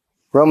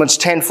 Romans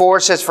 10:4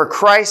 says, "For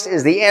Christ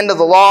is the end of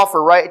the law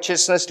for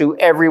righteousness to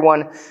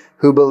everyone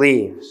who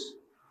believes."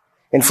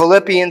 In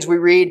Philippians, we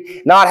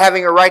read, "Not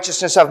having a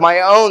righteousness of my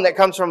own that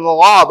comes from the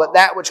law, but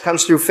that which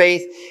comes through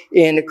faith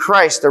in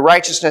Christ," the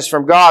righteousness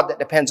from God that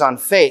depends on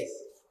faith.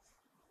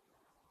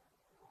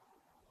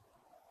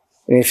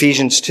 In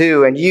Ephesians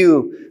 2, "And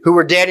you who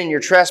were dead in your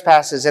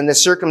trespasses and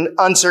the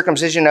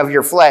uncircumcision of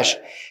your flesh,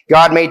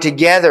 God made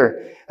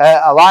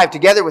alive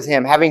together with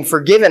Him, having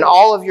forgiven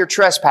all of your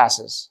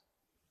trespasses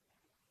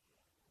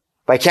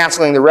by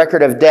canceling the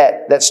record of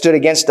debt that stood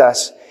against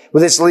us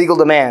with its legal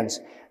demands.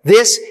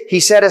 This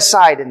He set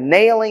aside,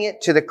 nailing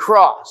it to the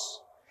cross."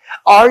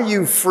 Are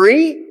you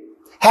free?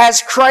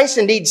 Has Christ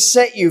indeed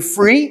set you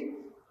free?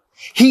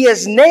 He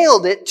has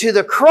nailed it to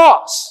the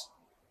cross.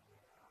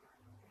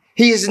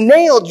 He has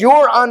nailed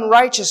your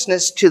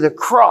unrighteousness to the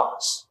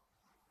cross.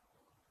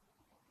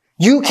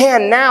 You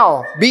can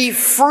now be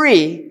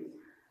free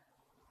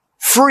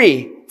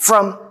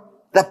from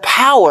the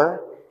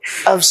power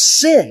of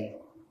sin.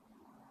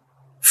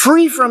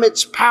 Free from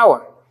its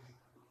power.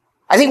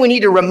 I think we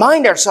need to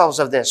remind ourselves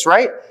of this,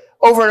 right?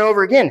 Over and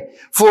over again.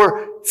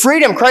 For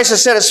freedom, Christ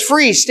has set us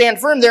free.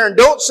 Stand firm there and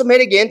don't submit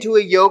again to a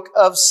yoke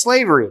of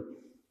slavery.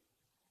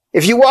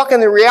 If you walk in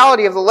the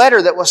reality of the letter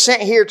that was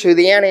sent here to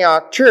the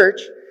Antioch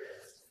church,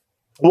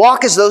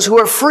 walk as those who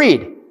are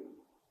freed.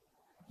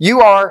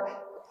 You are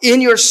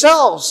in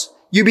yourselves.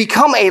 You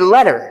become a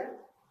letter.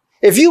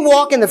 If you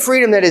walk in the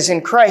freedom that is in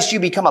Christ, you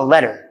become a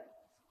letter.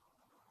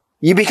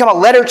 You become a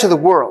letter to the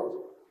world.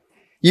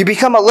 You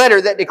become a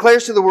letter that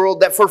declares to the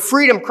world that for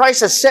freedom, Christ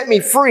has set me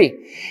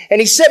free.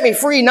 And He set me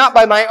free not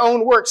by my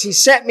own works. He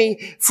set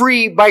me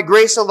free by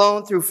grace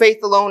alone, through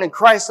faith alone, in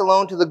Christ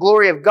alone, to the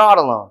glory of God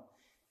alone.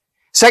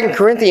 2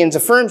 Corinthians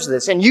affirms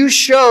this. "And you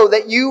show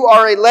that you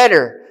are a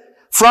letter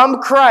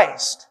from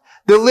Christ,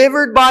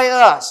 delivered by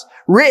us,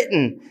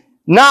 written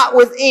not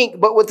with ink,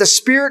 but with the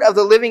Spirit of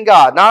the living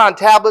God, not on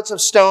tablets of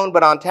stone,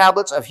 but on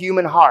tablets of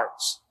human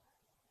hearts."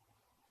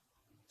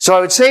 So I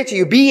would say to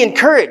you, be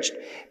encouraged,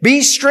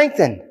 be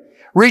strengthened,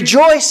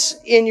 rejoice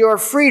in your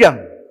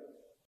freedom.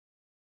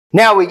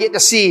 Now we get to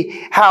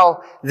see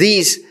how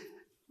these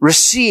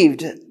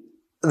received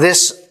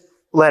this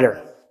letter.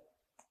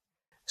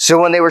 So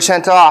when they were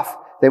sent off,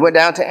 they went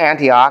down to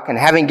Antioch, and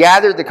having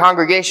gathered the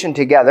congregation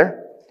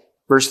together,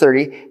 verse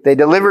 30, they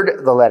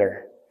delivered the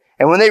letter.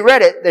 And when they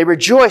read it, they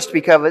rejoiced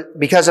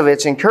because of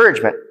its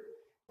encouragement.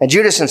 And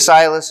Judas and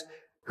Silas,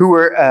 who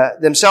were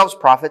themselves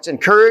prophets,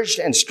 encouraged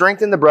and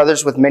strengthened the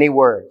brothers with many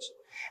words.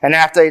 And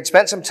after they had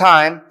spent some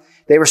time,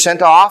 they were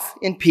sent off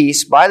in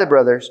peace by the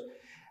brothers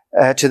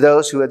to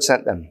those who had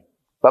sent them.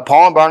 But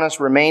Paul and Barnabas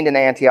remained in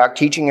Antioch,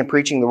 teaching and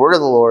preaching the word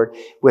of the Lord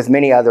with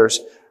many others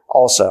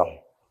also.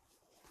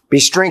 Be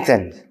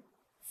strengthened.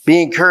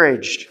 Be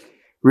encouraged.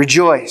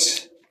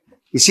 Rejoice.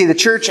 You see, the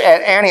church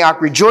at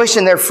Antioch rejoiced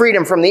in their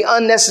freedom from the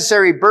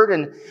unnecessary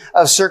burden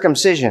of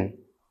circumcision.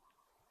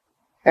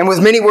 And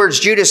with many words,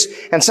 Judas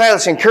and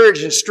Silas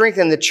encouraged and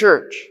strengthened the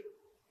church.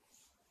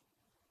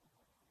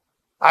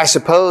 I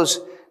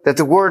suppose that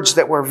the words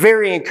that were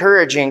very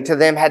encouraging to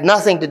them had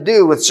nothing to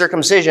do with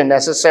circumcision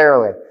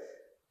necessarily.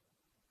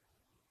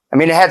 I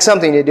mean, it had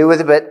something to do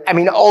with it, but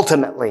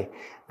ultimately,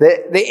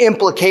 the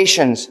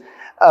implications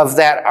of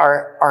that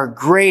are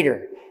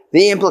greater.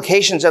 The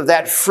implications of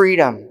that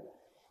freedom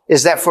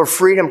is that for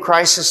freedom,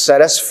 Christ has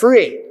set us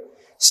free.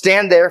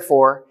 Stand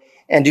therefore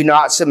and do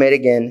not submit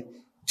again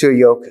to a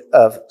yoke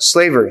of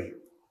slavery.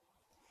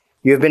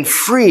 You have been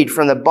freed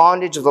from the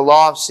bondage of the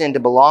law of sin to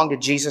belong to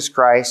Jesus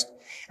Christ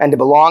and to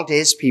belong to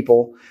His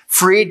people,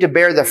 freed to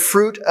bear the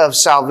fruit of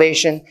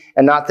salvation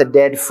and not the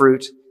dead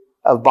fruit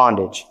of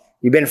bondage.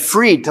 You've been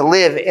freed to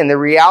live in the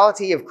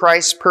reality of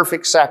Christ's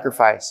perfect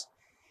sacrifice.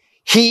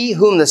 He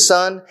whom the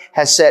Son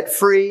has set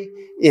free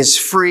is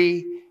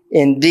free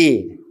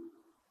indeed.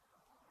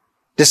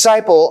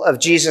 Disciple of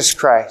Jesus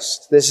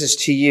Christ, this is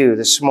to you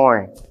this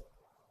morning.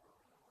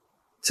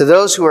 To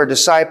those who are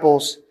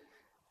disciples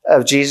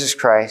of Jesus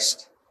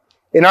Christ,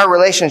 In our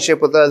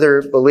relationship with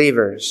other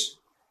believers,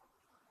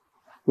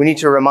 we need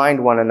to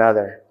remind one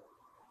another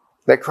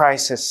that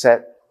Christ has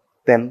set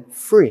them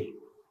free.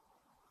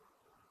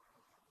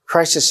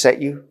 Christ has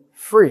set you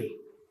free.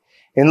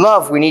 In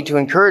love, we need to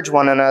encourage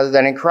one another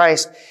that in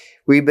Christ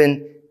we've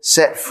been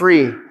set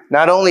free,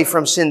 not only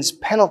from sin's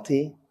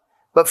penalty,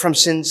 but from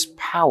sin's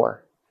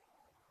power.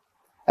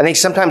 I think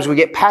sometimes we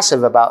get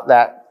passive about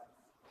that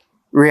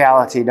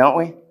reality, don't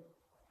we?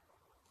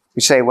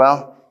 We say,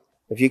 well,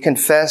 if you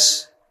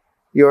confess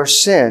your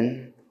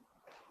sin,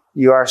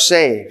 you are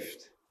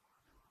saved.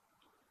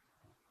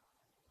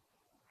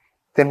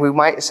 Then we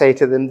might say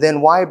to them,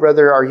 then why,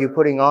 brother, are you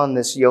putting on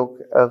this yoke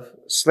of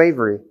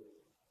slavery?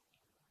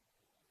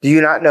 Do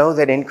you not know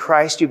that in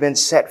Christ you've been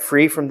set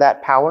free from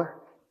that power?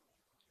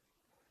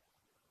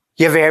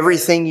 You have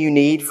everything you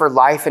need for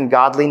life and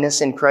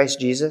godliness in Christ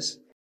Jesus.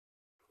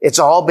 It's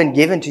all been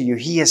given to you.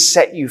 He has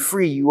set you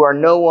free. You are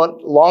no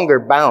longer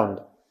bound.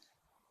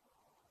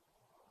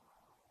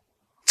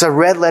 It's a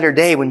red letter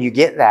day when you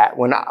get that,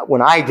 when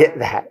I get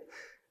that,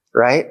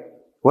 right?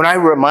 When I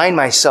remind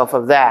myself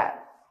of that,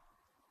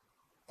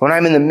 when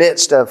I'm in the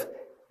midst of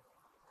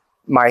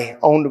my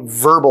own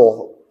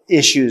verbal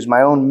issues,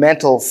 my own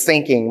mental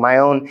thinking, my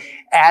own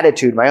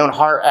attitude, my own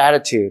heart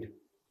attitude,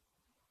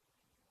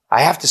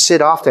 I have to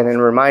sit often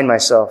and remind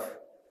myself,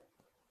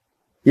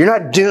 you're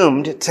not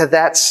doomed to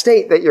that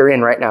state that you're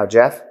in right now,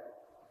 Jeff.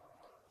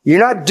 You're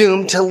not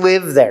doomed to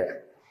live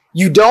there.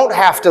 You don't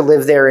have to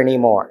live there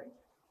anymore.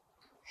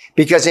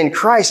 Because in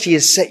Christ, He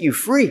has set you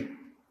free.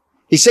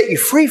 He set you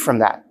free from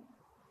that.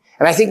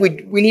 And I think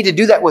we need to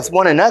do that with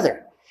one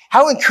another.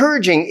 How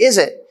encouraging is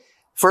it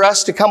for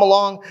us to come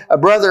along a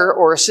brother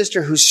or a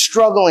sister who's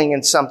struggling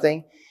in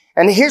something?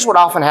 And here's what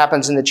often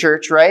happens in the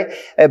church, right?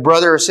 A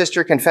brother or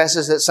sister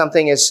confesses that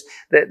something is,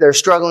 that they're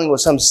struggling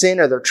with some sin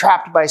or they're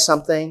trapped by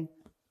something.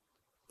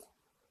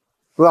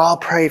 Well, I'll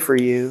pray for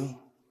you.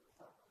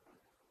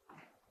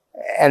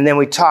 And then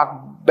we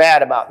talk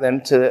bad about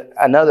them to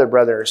another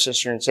brother or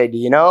sister and say, do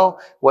you know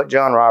what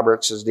John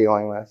Roberts is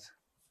dealing with?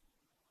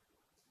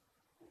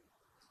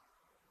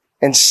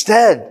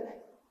 Instead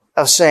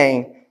of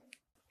saying,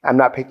 I'm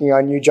not picking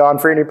on you, John,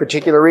 for any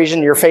particular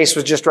reason. Your face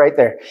was just right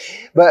there.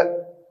 But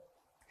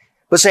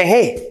say,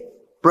 hey,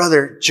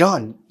 brother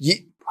John,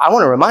 I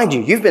want to remind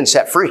you, you've been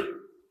set free.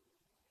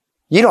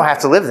 You don't have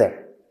to live there.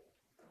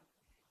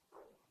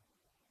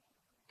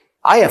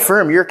 I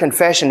affirm your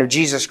confession of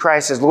Jesus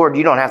Christ as Lord.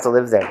 You don't have to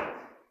live there.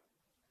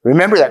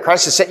 Remember that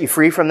Christ has set you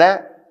free from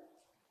that.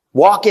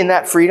 Walk in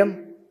that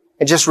freedom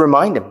and just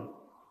remind Him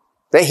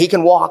that He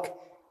can walk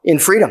in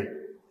freedom,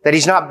 that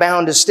He's not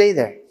bound to stay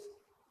there.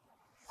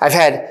 I've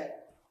had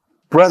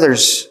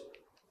brothers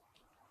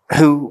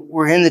who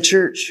were in the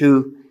church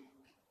who,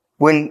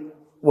 when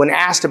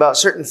asked about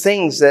certain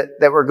things that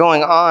were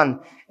going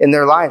on in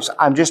their lives,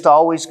 I'm just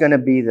always going to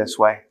be this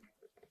way.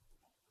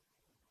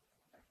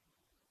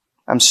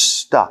 I'm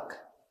stuck.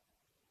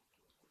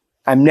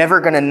 I'm never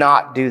going to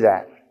not do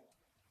that.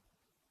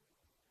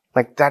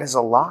 Like, that is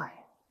a lie.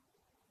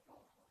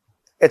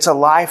 It's a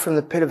lie from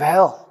the pit of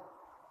hell.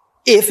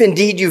 If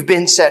indeed you've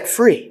been set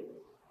free.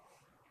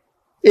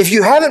 If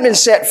you haven't been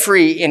set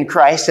free in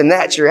Christ and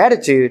that's your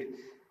attitude,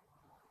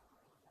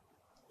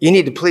 you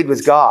need to plead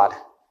with God.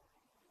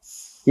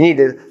 You need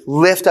to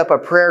lift up a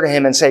prayer to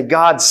Him and say,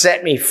 God,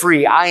 set me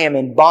free. I am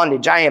in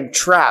bondage. I am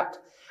trapped.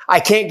 I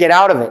can't get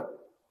out of it.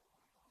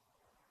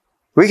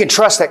 We can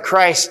trust that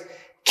Christ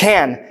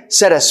can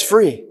set us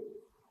free.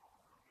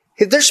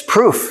 There's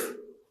proof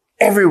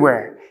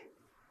everywhere.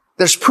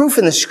 There's proof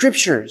in the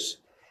Scriptures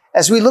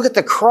as we look at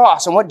the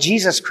cross and what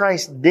Jesus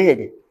Christ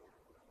did.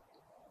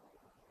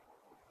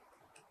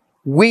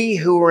 We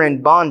who were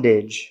in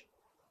bondage,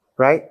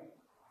 right?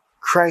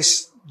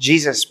 Christ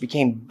Jesus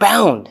became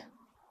bound.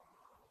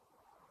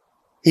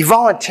 He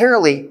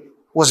voluntarily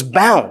was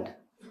bound,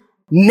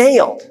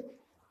 nailed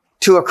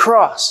to a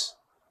cross.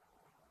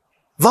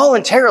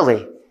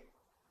 Voluntarily.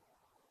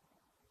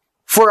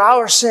 For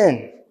our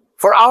sin,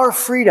 for our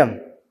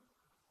freedom,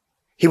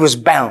 He was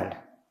bound.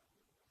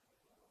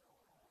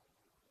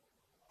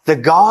 The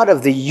God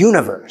of the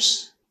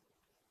universe,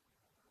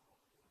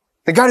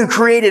 the God who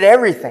created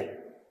everything,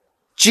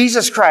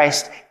 Jesus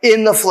Christ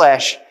in the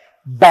flesh,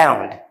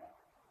 bound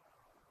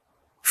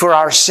for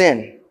our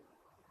sin.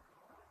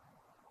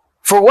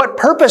 For what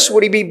purpose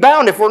would He be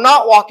bound if we're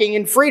not walking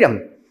in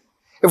freedom?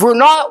 If we're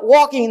not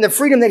walking in the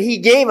freedom that He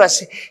gave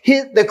us,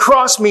 the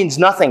cross means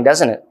nothing,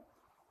 doesn't it?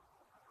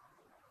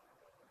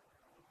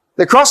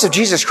 The cross of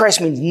Jesus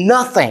Christ means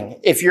nothing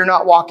if you're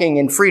not walking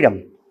in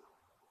freedom.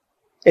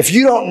 If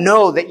you don't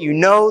know that you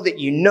know that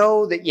you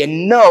know that you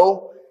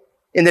know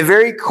in the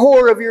very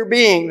core of your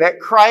being that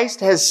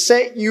Christ has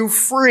set you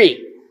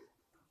free.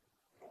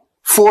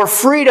 For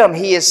freedom,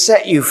 He has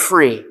set you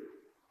free.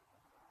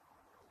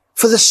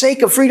 For the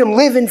sake of freedom,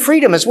 live in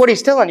freedom is what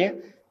He's telling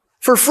you.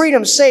 For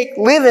freedom's sake,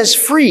 live as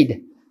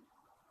freed.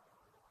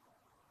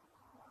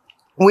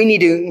 We need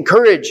to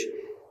encourage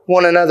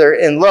one another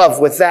in love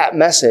with that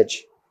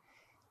message.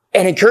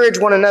 And encourage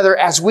one another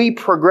as we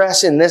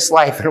progress in this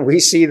life and we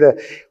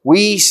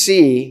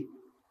see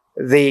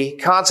the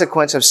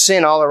consequence of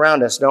sin all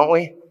around us, don't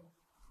we?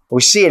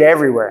 We see it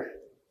everywhere.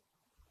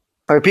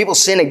 I mean, people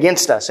sin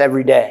against us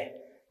every day,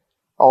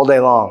 all day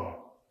long.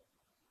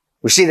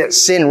 We see that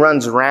sin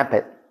runs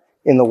rampant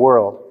in the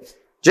world.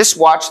 Just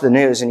watch the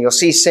news and you'll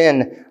see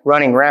sin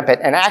running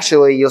rampant. And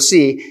actually, you'll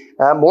see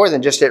more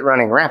than just it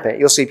running rampant.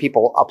 You'll see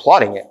people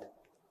applauding it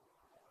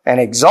and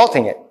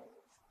exalting it.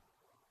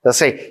 They'll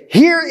say,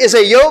 here is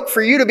a yoke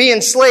for you to be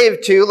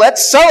enslaved to.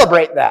 Let's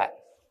celebrate that.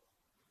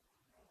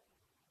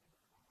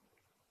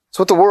 That's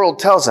what the world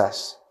tells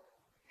us.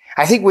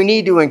 I think we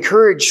need to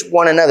encourage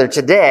one another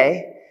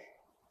today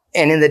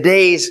and in the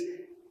days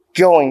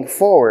going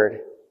forward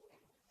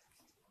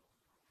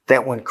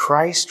that when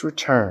Christ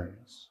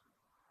returns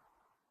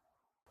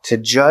to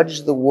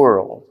judge the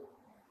world,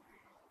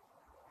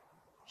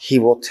 He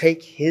will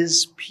take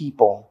His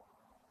people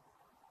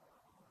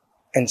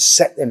and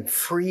set them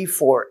free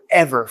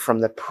forever from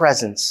the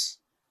presence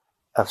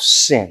of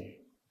sin.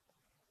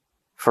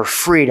 For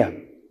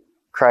freedom,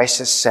 Christ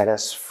has set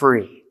us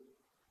free.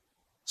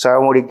 So I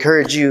would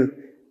encourage you,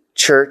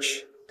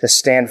 church, to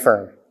stand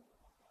firm.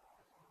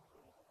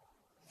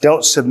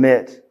 Don't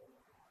submit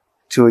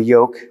to a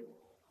yoke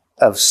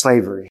of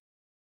slavery.